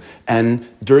true. And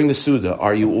during the Suda,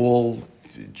 are you all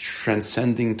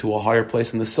transcending to a higher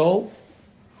place in the soul?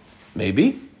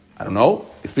 Maybe. I don't know.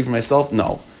 I speak for myself.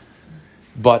 No.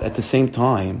 But at the same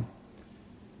time,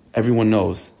 everyone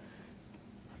knows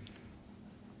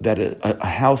that a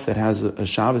house that has a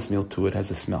Shabbos meal to it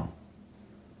has a smell.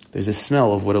 There's a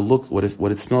smell of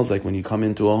what it smells like when you come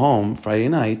into a home Friday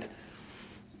night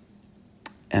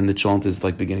and the cholent is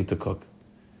like beginning to cook.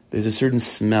 There's a certain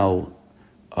smell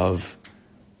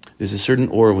there's a certain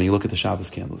aura when you look at the Shabbos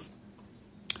candles.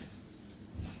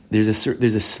 There's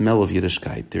a smell of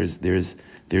Yiddishkeit.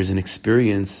 There's an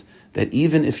experience that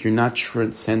even if you're not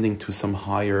transcending to some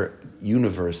higher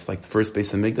universe, like the first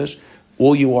Beis Hamikdash,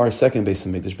 all you are second Beis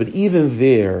Hamikdash. But even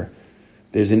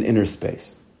there's an inner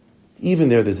space. Even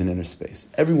there's an inner space.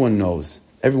 Everyone knows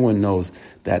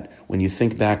that when you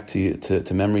think back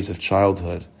to memories of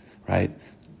childhood, right?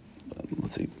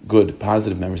 Let's see, good,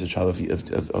 positive memories of childhood,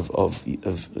 thoughts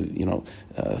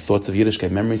of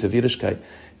Yiddishkeit, memories of Yiddishkeit,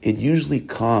 it usually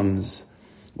comes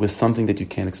with something that you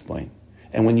can't explain.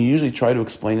 And when you usually try to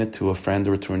explain it to a friend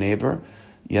or to a neighbor,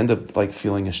 you end up like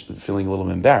feeling a little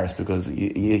embarrassed because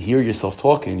you hear yourself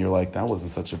talking and you're like, that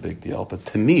wasn't such a big deal. But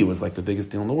to me, it was like the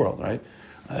biggest deal in the world, right?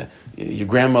 Your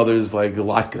grandmother's like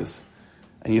latkes.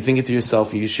 And you're thinking to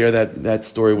yourself, you share that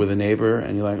story with a neighbor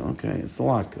and you're like, okay, it's the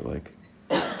latke.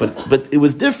 But it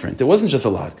was different. It wasn't just a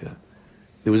latke.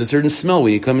 There was a certain smell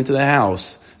when you come into the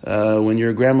house. When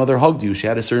your grandmother hugged you, she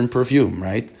had a certain perfume,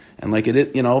 right? And like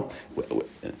it,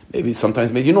 maybe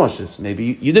sometimes made you nauseous.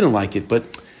 Maybe you didn't like it, but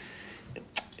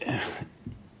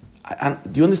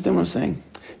do you understand what I'm saying?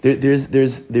 There's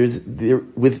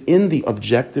within the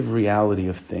objective reality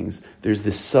of things, there's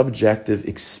this subjective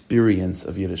experience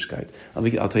of Yiddishkeit.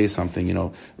 I'll tell you something.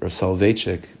 Rav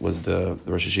Soloveitchik was the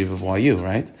Rosh Hashiva of YU,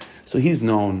 right? So he's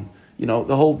known.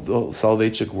 The whole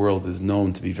Soloveitchik world is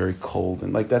known to be very cold,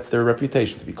 and like that's their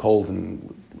reputation, to be cold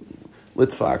and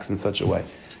litvax in such a way.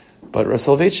 But Rav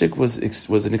Soloveitchik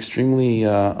was an extremely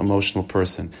emotional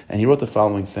person, and he wrote the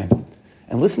following thing.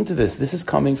 And listen to this. This is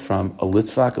coming from a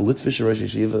Litvish Rosh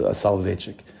Hashiva, a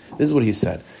Soloveitchik. This is what he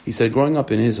said. He said, growing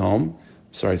up in his home,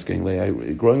 sorry, it's getting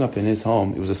late. Growing up in his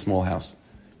home, it was a small house.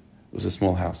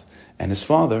 And his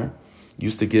father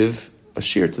used to give a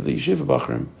shir to the yeshiva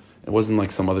bachrim. It wasn't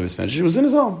like some other Hispanic. It was in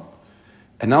his home.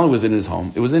 And not only was it in his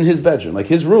home, it was in his bedroom. Like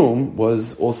his room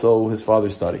was also his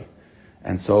father's study.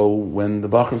 And so when the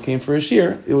bachrim came for a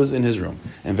shir, it was in his room.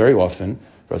 And very often,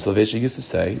 Rav Soloveitchik used to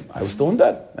say, I was still in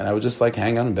bed. And I would just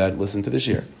hang out in bed, listen to the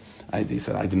shir. He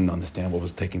said, I didn't understand what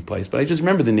was taking place, but I just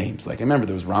remember the names. Like, I remember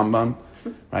there was Rambam,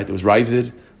 right? There was Ravid,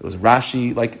 there was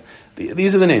Rashi, like,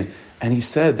 these are the names. And he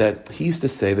said that, he used to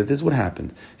say that this is what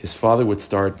happened. His father would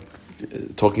start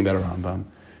talking about a Rambam,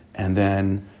 and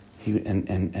then he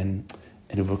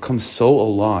it would become so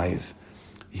alive.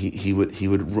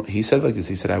 He said it like this.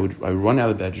 He said, I would run out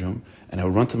of the bedroom, and I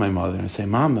would run to my mother, and I'd say,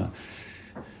 Mama,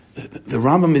 the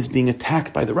Rambam is being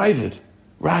attacked by the Ravid.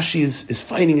 Rashi is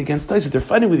fighting against Taisa. They're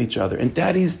fighting with each other, and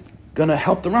Daddy's going to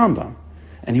help the Rambam.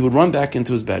 And he would run back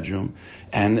into his bedroom,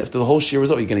 and after the whole shiur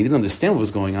was over, again, he didn't understand what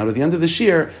was going on. At the end of the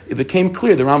shiur, it became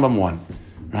clear the Rambam won,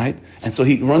 right? And so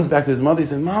he runs back to his mother. He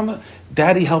said, Mama,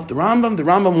 Daddy helped the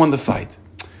Rambam won the fight.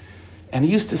 And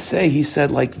he used to say, he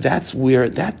said, like, that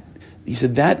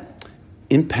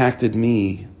impacted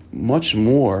me much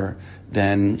more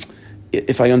than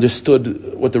if I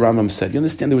understood what the Rambam said. You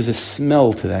understand, there was a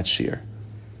smell to that shiur.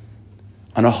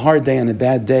 On a hard day, on a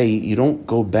bad day, you don't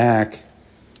go back.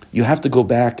 You have to go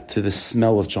back to the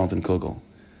smell of Jonathan Kugel.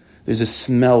 There's a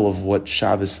smell of what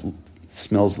Shabbos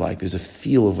smells like. There's a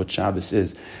feel of what Shabbos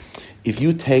is. If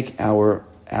you take our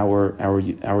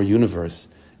universe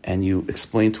and you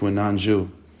explain to a non-Jew,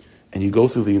 and you go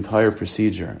through the entire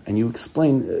procedure, and you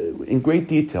explain in great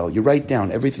detail, you write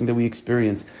down everything that we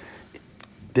experience,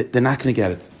 they're not going to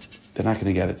get it. They're not going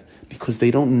to get it. Because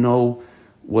they don't know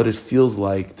what it feels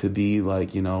like to be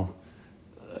like, they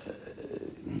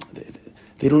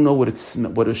don't know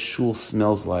what a shul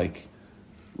smells like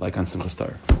on Simchas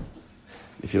Torah.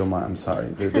 If you don't mind, I'm sorry.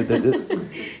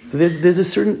 There's a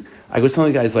certain. I was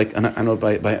telling the guys, like, I know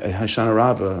by Hoshana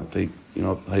Rabbah, the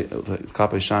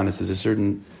Klapei Shanis,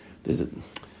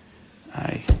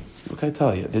 what can I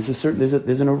tell you?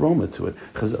 There's an aroma to it,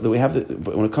 because we have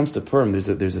but when it comes to Purim,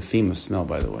 there's a theme of smell,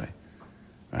 by the way,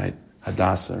 right?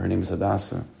 Hadassah, her name is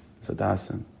Hadassah. It's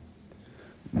Hadassah.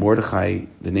 Mordechai,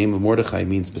 the name of Mordechai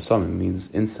means besamim,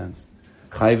 means incense.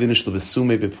 Chai v'nish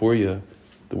lebesume bepuria,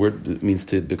 the word means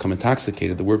to become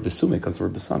intoxicated. The word besume comes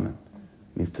from the word besamim,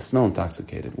 means to smell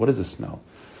intoxicated. What is a smell?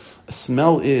 A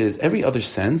smell is, every other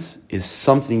sense is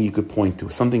something you could point to,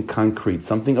 something concrete,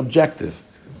 something objective.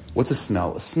 What's a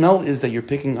smell? A smell is that you're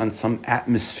picking on some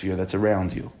atmosphere that's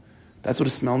around you. That's what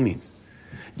a smell means.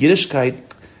 Yiddishkeit,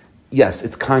 yes,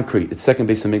 it's concrete. It's second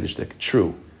Beis Hamikdash,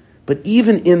 true. But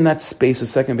even in that space of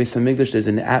second Beis Hamikdash, there's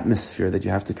an atmosphere that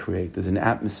you have to create. There's an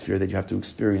atmosphere that you have to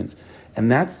experience.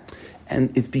 And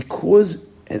it's because,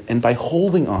 and by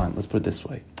holding on, let's put it this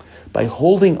way, by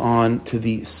holding on to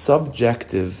the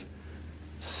subjective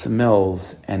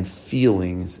smells and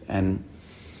feelings and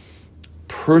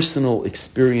personal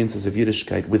experiences of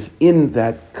Yiddishkeit within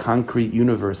that concrete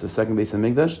universe of second Beis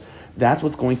Hamikdash, that's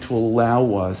what's going to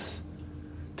allow us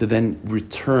to then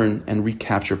return and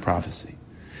recapture prophecy.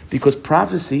 Because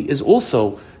prophecy is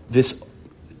also this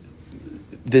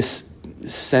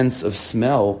sense of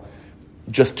smell,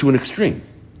 just to an extreme.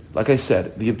 Like I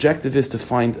said, the objective is to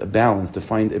find a balance, to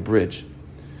find a bridge.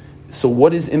 So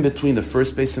what is in between the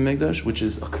first Beis Hamikdash, which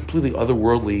is a completely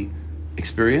otherworldly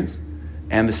experience,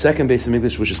 and the second Beis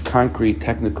Hamikdash, which is concrete,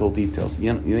 technical details? The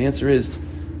answer is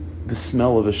the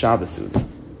smell of a Shabbos Suda,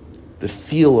 the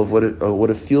feel of what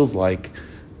it feels like,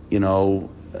 when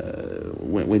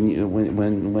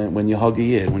you hug a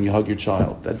yid, when you hug your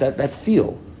child. That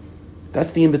feel,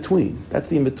 that's the in between. That's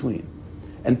the in between.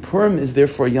 And Purim is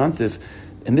therefore Yantiv,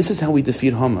 and this is how we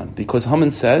defeat Haman, because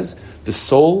Haman says the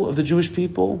soul of the Jewish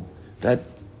people, that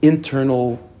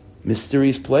internal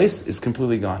mysterious place, is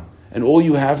completely gone. And all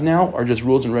you have now are just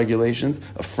rules and regulations,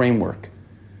 a framework.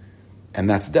 And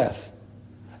that's death.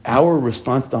 Our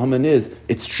response to Haman is,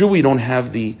 it's true we don't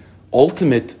have the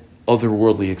ultimate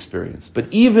otherworldly experience, but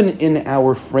even in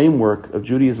our framework of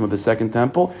Judaism of the Second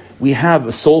Temple, we have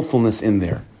a soulfulness in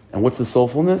there. And what's the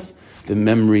soulfulness? The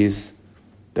memories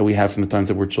that we have from the times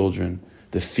that we're children,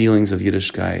 the feelings of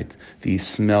Yiddishkeit, the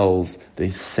smells,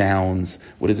 the sounds.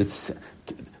 What is it?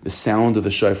 The sound of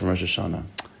the shofar from Rosh Hashanah.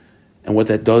 And what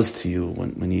that does to you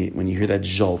when you hear that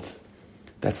jolt,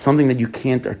 that's something that you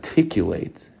can't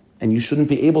articulate, and you shouldn't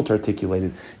be able to articulate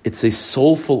it. It's a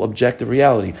soulful, objective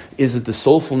reality. Is it the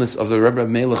soulfulness of the Rebbe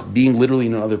Melech being literally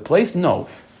in another place? No.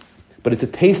 But it's a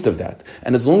taste of that.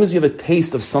 And as long as you have a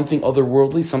taste of something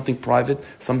otherworldly, something private,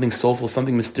 something soulful,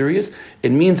 something mysterious,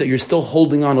 it means that you're still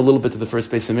holding on a little bit to the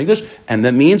first Beis Hamikdash, and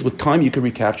that means with time you can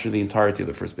recapture the entirety of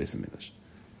the first Beis Hamikdash.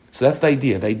 So that's the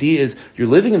idea. The idea is you're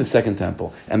living in the Second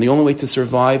Temple, and the only way to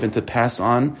survive and to pass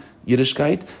on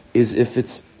Yiddishkeit is if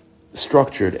it's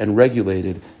structured and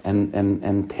regulated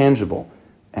and tangible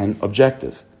and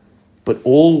objective. But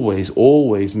always,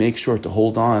 always make sure to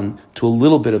hold on to a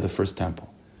little bit of the first temple.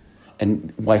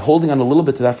 And by holding on a little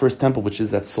bit to that first temple, which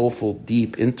is that soulful,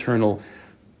 deep, internal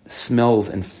smells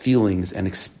and feelings and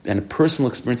a personal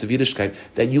experience of Yiddishkeit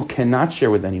that you cannot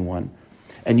share with anyone,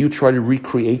 and you try to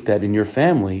recreate that in your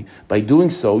family, by doing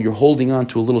so, you're holding on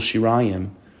to a little shirayim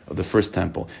of the first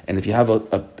temple. And if you have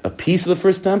a piece of the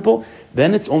first temple,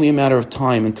 then it's only a matter of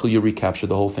time until you recapture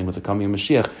the whole thing with the coming of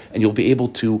Mashiach, and you'll be able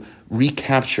to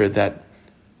recapture that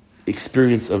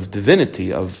experience of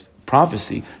divinity, of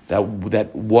prophecy,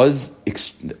 that was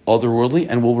otherworldly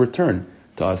and will return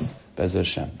to us, Be'ez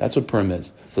Hashem. That's what Purim is.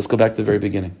 So let's go back to the very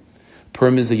beginning.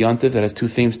 Purim is a yontif that has two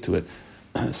themes to it.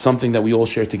 Something that we all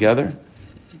share together,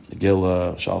 Gil,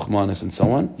 Shalchmanis, and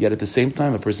so on. Yet at the same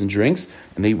time, a person drinks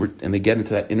and they get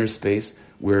into that inner space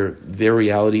where their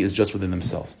reality is just within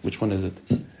themselves. Which one is it?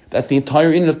 That's the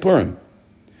entire inyan of Purim.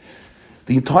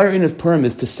 The entire inyan of Purim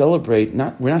is to celebrate.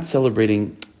 We're not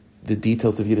celebrating the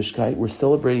details of Yiddishkeit. We're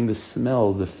celebrating the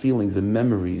smells, the feelings, the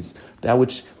memories, that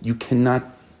which you cannot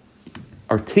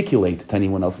articulate to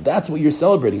anyone else. That's what you're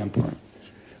celebrating on Purim.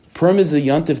 Purim is a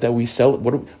yontif that we sell.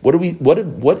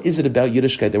 What is it about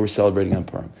Yiddishkeit that we're celebrating on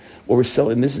Purim? What we're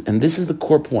celebrating, and this is the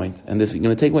core point. And if you're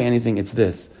going to take away anything, it's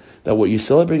this: that what you're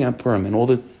celebrating on Purim and all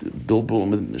the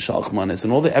bilbul and shalchmanis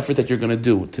and all the effort that you're going to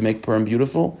do to make Purim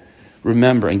beautiful,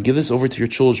 remember and give this over to your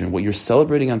children. What you're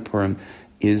celebrating on Purim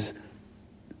is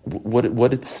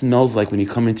what it smells like when you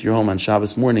come into your home on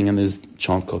Shabbos morning and there's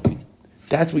chunk cooking.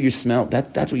 That's what you smell.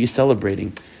 That's what you're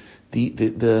celebrating.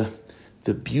 The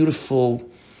beautiful.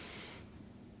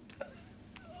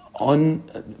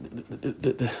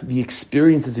 The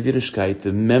experiences of Yiddishkeit,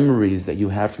 the memories that you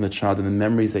have from the child and the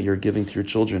memories that you're giving to your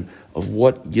children of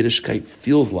what Yiddishkeit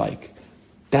feels like,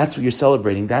 that's what you're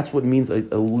celebrating. That's what means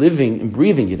a living and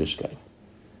breathing Yiddishkeit.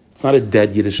 It's not a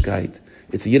dead Yiddishkeit.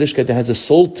 It's a Yiddishkeit that has a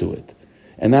soul to it.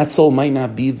 And that soul might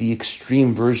not be the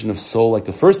extreme version of soul like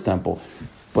the first temple,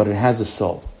 but it has a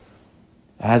soul.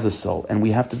 It has a soul, and we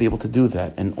have to be able to do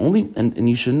that. And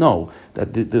you should know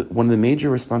that one of the major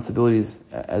responsibilities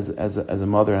as a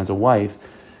mother and as a wife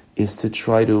is to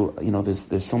try to,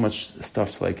 there's so much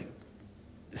stuff like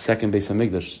second Beis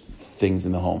Hamikdash things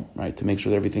in the home, right? To make sure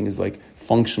that everything is like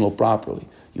functional properly.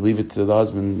 You leave it to the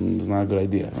husband, it's not a good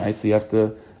idea, right? So you have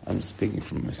to, I'm speaking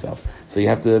for myself, so you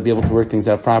have to be able to work things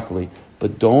out properly.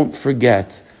 But don't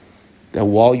forget that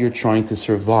while you're trying to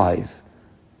survive,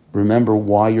 remember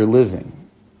why you're living.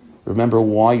 Remember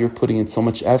why you're putting in so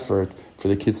much effort for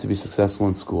the kids to be successful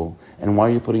in school, and why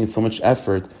you're putting in so much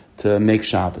effort to make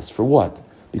Shabbos. For what?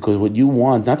 Because what you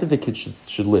want, not that the kids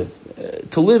should live.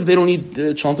 To live, they don't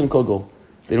need chant and kogel.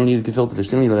 They don't need gefilte fish.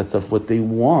 They don't need all that stuff. What they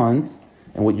want,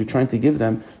 and what you're trying to give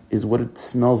them, is what it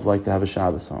smells like to have a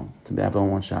Shabbos home, to have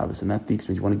on Shabbos. And that's the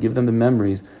experience. You want to give them the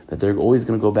memories that they're always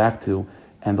going to go back to,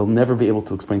 and they'll never be able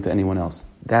to explain to anyone else.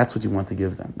 That's what you want to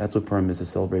give them. That's what Purim is, a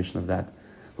celebration of that.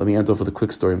 Let me end off with a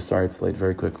quick story. I'm sorry it's late,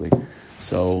 very quickly.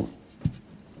 So,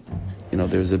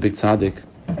 there was a big tzaddik,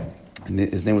 and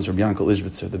his name was Rabbi Yankel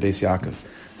Ishbitzer, the Beis Yaakov.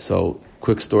 So,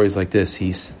 quick stories like this.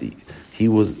 He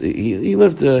lived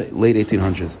late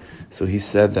 1800s. So he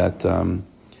said that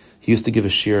he used to give a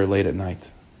shiur late at night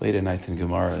in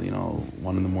Gemara,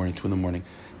 1 in the morning, 2 in the morning.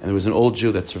 And there was an old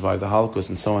Jew that survived the Holocaust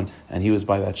and so on, and he was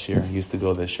by that shiur. He used to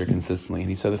go to that shiur consistently. And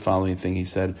he said the following thing. He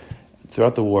said,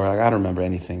 throughout the war, I don't remember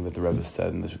anything that the Rebbe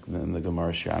said in the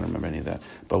Gemara shiur. I don't remember any of that.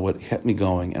 But what kept me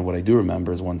going, and what I do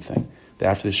remember, is one thing. That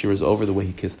after the shiur was over, the way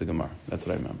he kissed the Gemara. That's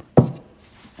what I remember.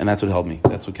 And that's what helped me.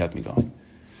 That's what kept me going.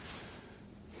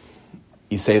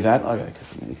 You say that? Okay,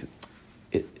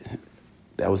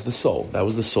 that was the soul. That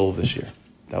was the soul of this year.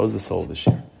 That was the soul of this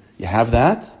year. You have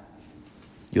that,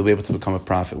 you'll be able to become a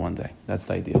prophet one day. That's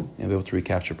the idea. You'll be able to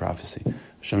recapture prophecy.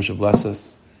 Hashem should bless us.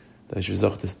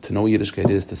 To know Yiddishkeit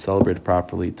is to celebrate it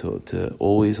properly, to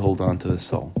always hold on to the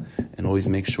soul, and always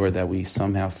make sure that we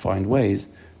somehow find ways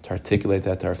to articulate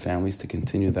that to our families, to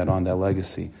continue that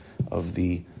legacy of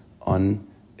the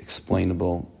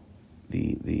unexplainable,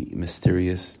 the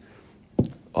mysterious,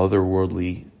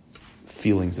 otherworldly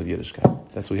feelings of Yiddishkeit.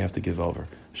 That's what we have to give over.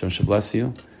 Hashem should bless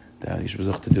you, that you should be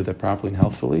able to do that properly and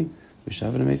healthfully. We should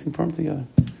have an amazing Purim together.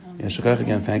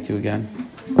 Again, thank you again.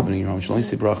 Opening your home. Shalom,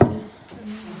 bracha.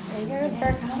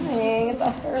 For coming. It's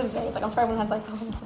a Thursday. It's like on Friday when I was like,